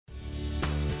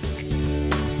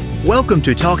Welcome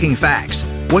to Talking Facts,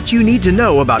 what you need to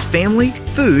know about family,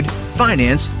 food,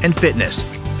 finance, and fitness.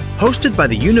 Hosted by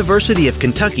the University of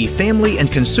Kentucky Family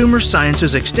and Consumer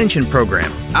Sciences Extension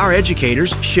Program, our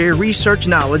educators share research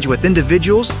knowledge with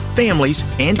individuals, families,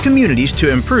 and communities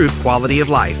to improve quality of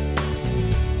life.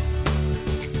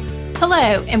 Hello,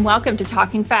 and welcome to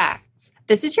Talking Facts.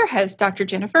 This is your host, Dr.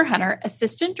 Jennifer Hunter,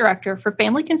 Assistant Director for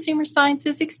Family Consumer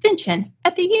Sciences Extension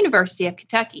at the University of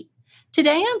Kentucky.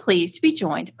 Today, I'm pleased to be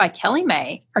joined by Kelly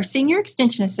May, our Senior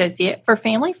Extension Associate for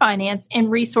Family Finance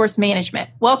and Resource Management.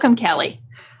 Welcome, Kelly.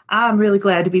 I'm really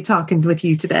glad to be talking with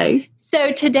you today.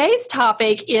 So today's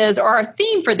topic is, or our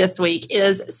theme for this week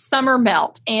is summer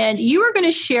melt. And you are going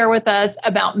to share with us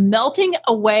about melting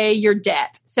away your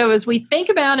debt. So as we think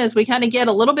about, as we kind of get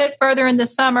a little bit further in the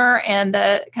summer and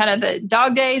the kind of the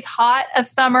dog days hot of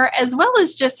summer, as well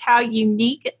as just how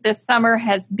unique this summer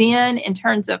has been in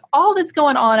terms of all that's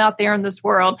going on out there in this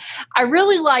world, I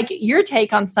really like your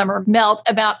take on summer melt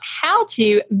about how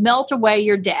to melt away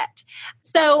your debt.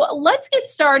 So let's get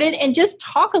started and just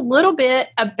talk a little bit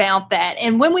about that.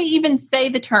 And when we even say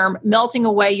the term melting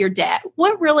away your debt,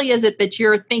 what really is it that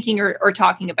you're thinking or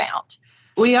talking about?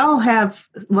 We all have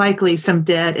likely some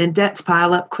debt, and debts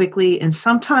pile up quickly. And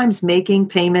sometimes making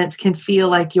payments can feel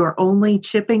like you're only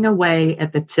chipping away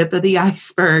at the tip of the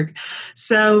iceberg.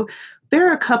 So there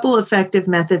are a couple effective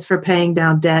methods for paying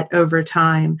down debt over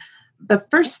time. The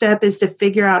first step is to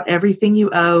figure out everything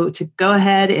you owe, to go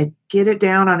ahead and get it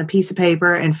down on a piece of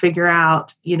paper and figure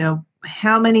out,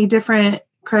 how many different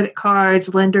credit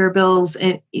cards, lender bills,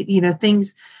 and,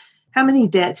 things, how many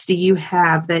debts do you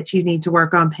have that you need to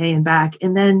work on paying back?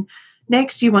 And then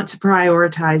next, you want to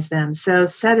prioritize them. So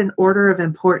set an order of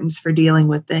importance for dealing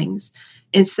with things.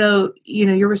 And so,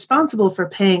 you're responsible for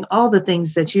paying all the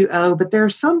things that you owe, but there are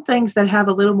some things that have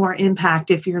a little more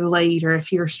impact if you're late or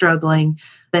if you're struggling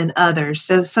than others.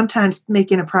 So sometimes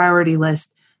making a priority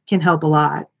list can help a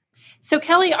lot. So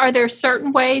Kelly, are there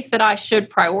certain ways that I should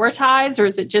prioritize, or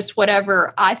is it just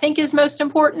whatever I think is most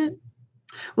important?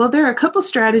 Well, there are a couple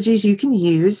strategies you can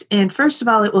use. And first of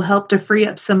all, it will help to free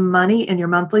up some money in your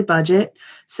monthly budget.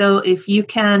 So if you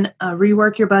can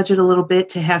rework your budget a little bit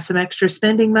to have some extra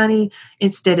spending money,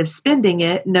 instead of spending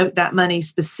it, note that money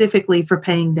specifically for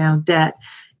paying down debt.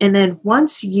 And then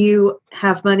once you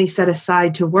have money set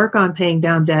aside to work on paying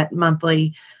down debt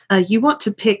monthly, you want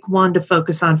to pick one to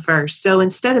focus on first. So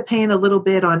instead of paying a little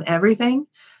bit on everything,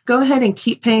 go ahead and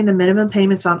keep paying the minimum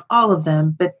payments on all of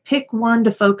them, but pick one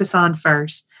to focus on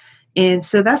first. And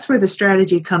so that's where the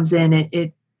strategy comes in.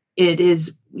 It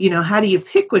is, how do you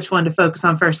pick which one to focus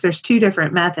on first? There's two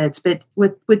different methods, but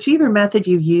with whichever method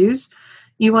you use,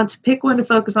 you want to pick one to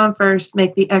focus on first,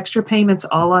 make the extra payments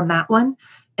all on that one,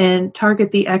 and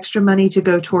target the extra money to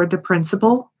go toward the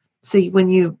principal. So when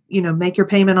you make your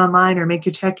payment online or make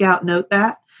your checkout, note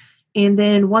that. And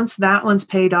then once that one's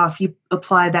paid off, you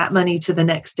apply that money to the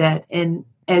next debt. And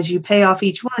as you pay off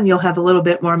each one, you'll have a little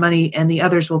bit more money and the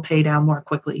others will pay down more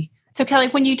quickly. So Kelly,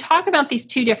 when you talk about these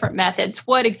two different methods,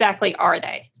 what exactly are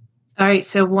they? All right.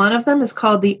 So one of them is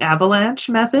called the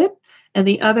avalanche method, and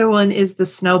the other one is the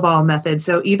snowball method.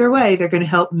 So either way, they're going to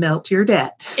help melt your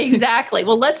debt. Exactly.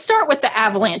 Well, let's start with the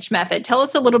avalanche method. Tell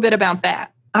us a little bit about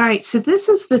that. All right, so this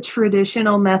is the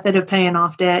traditional method of paying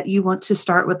off debt. You want to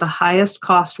start with the highest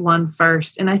cost one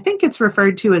first. And I think it's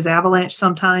referred to as avalanche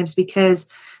sometimes because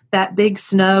that big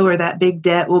snow or that big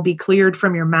debt will be cleared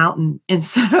from your mountain. And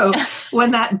so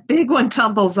when that big one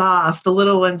tumbles off, the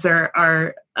little ones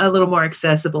are a little more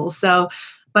accessible. So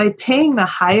by paying the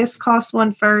highest cost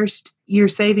one first, you're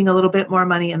saving a little bit more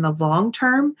money in the long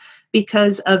term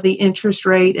because of the interest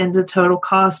rate and the total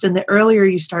cost. And the earlier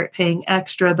you start paying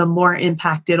extra, the more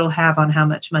impact it'll have on how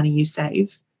much money you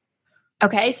save.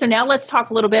 Okay, so now let's talk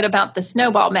a little bit about the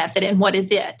snowball method and what is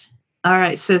it? All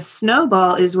right, so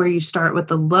snowball is where you start with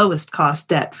the lowest cost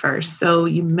debt first. So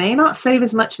you may not save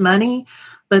as much money,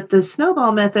 but the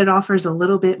snowball method offers a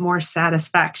little bit more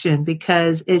satisfaction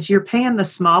because as you're paying the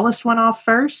smallest one off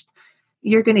first,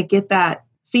 you're going to get that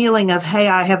feeling of, hey,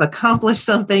 I have accomplished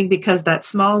something because that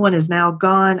small one is now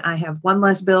gone. I have one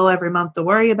less bill every month to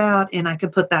worry about, and I can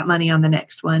put that money on the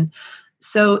next one.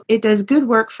 So it does good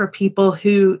work for people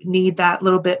who need that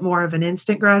little bit more of an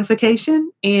instant gratification.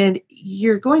 And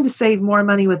you're going to save more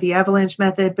money with the avalanche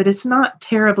method, but it's not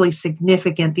terribly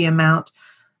significant, the amount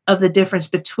of the difference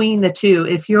between the two.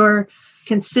 If you're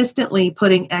consistently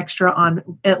putting extra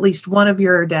on at least one of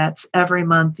your debts every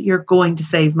month, you're going to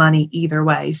save money either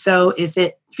way. So if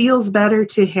it feels better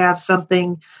to have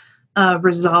something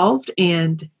resolved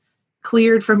and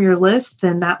cleared from your list,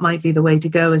 then that might be the way to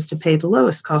go, is to pay the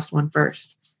lowest cost one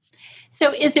first.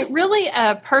 So is it really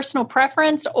a personal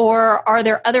preference, or are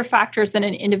there other factors that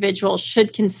an individual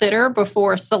should consider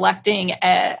before selecting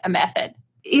a method?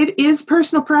 It is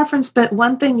personal preference, but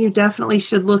one thing you definitely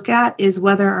should look at is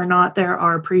whether or not there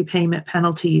are prepayment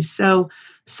penalties. So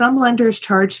some lenders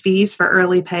charge fees for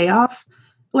early payoff.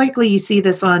 Likely you see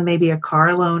this on maybe a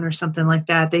car loan or something like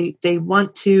that. They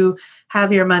want to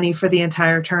have your money for the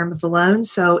entire term of the loan.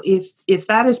 So if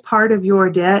that is part of your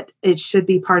debt, it should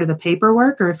be part of the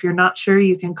paperwork. Or if you're not sure,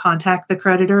 you can contact the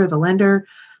creditor or the lender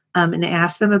and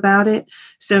ask them about it.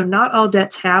 So not all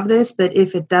debts have this, but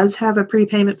if it does have a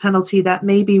prepayment penalty, that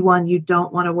may be one you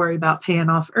don't want to worry about paying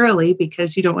off early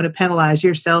because you don't want to penalize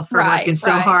yourself for working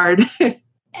so hard.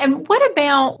 And what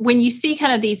about when you see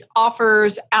kind of these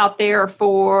offers out there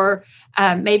for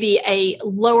maybe a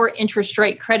lower interest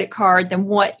rate credit card than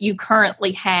what you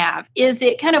currently have? Is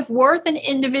it kind of worth an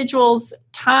individual's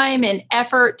time and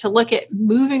effort to look at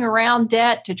moving around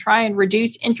debt to try and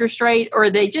reduce interest rate? Or are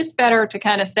they just better to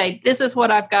kind of say, this is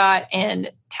what I've got and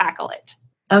tackle it?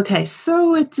 Okay,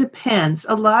 so it depends.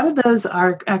 A lot of those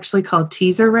are actually called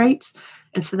teaser rates.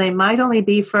 And so they might only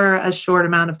be for a short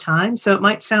amount of time. So it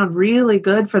might sound really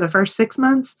good for the first 6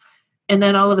 months. And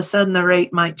then all of a sudden the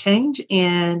rate might change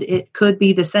and it could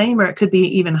be the same or it could be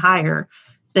even higher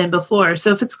than before.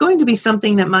 So if it's going to be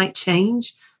something that might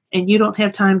change and you don't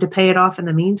have time to pay it off in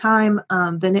the meantime,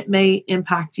 then it may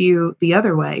impact you the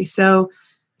other way. So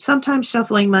sometimes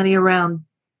shuffling money around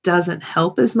doesn't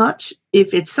help as much.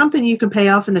 If it's something you can pay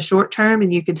off in the short term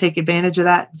and you can take advantage of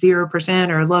that 0%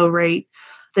 or low rate,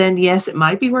 then yes, it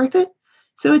might be worth it.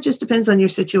 So it just depends on your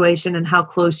situation and how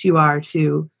close you are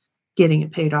to getting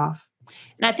it paid off.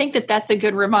 And I think that that's a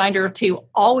good reminder to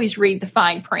always read the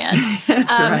fine print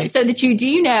That's right. so that you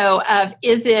do know of,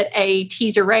 is it a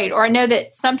teaser rate? Or I know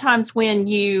that sometimes when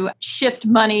you shift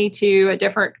money to a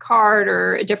different card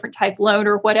or a different type loan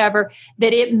or whatever,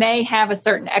 that it may have a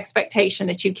certain expectation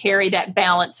that you carry that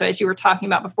balance. So as you were talking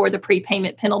about before, the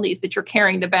prepayment penalties, that you're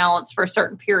carrying the balance for a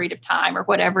certain period of time or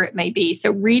whatever it may be. So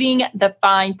reading the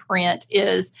fine print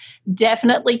is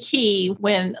definitely key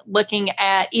when looking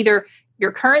at either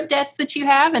your current debts that you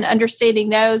have and understanding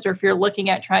those, or if you're looking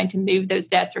at trying to move those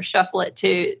debts or shuffle it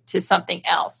to something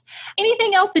else.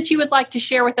 Anything else that you would like to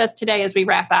share with us today as we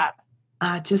wrap up?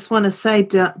 I just want to say,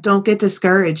 don't get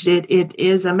discouraged. It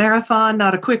is a marathon,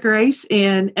 not a quick race,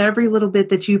 and every little bit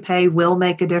that you pay will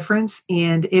make a difference,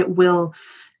 and it will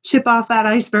chip off that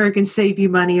iceberg and save you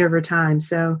money over time.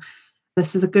 So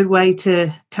this is a good way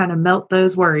to kind of melt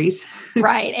those worries.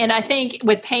 Right. And I think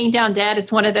with paying down debt,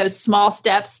 it's one of those small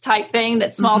steps type thing,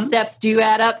 that small steps do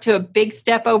add up to a big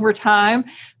step over time.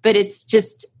 But it's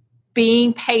just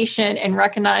being patient and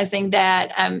recognizing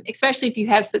that, especially if you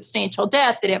have substantial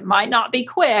debt, that it might not be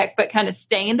quick, but kind of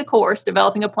staying the course,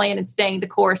 developing a plan and staying the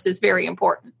course is very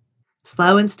important.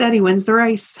 Slow and steady wins the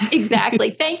race.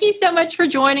 Exactly. Thank you so much for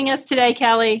joining us today,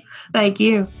 Kelly. Thank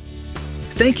you.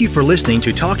 Thank you for listening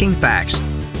to Talking Facts.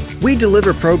 We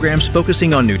deliver programs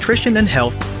focusing on nutrition and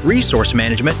health, resource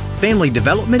management, family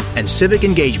development, and civic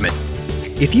engagement.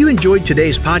 If you enjoyed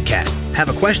today's podcast, have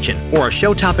a question, or a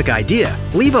show topic idea,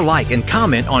 leave a like and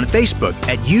comment on Facebook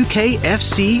at UKFCSEXT.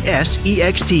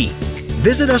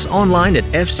 Visit us online at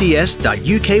fcs.uky.edu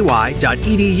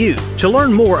to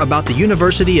learn more about the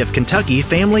University of Kentucky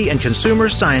Family and Consumer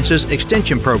Sciences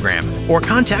Extension Program, or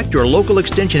contact your local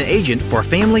extension agent for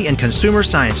Family and Consumer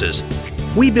Sciences.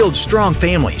 We build strong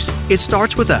families. It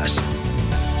starts with us.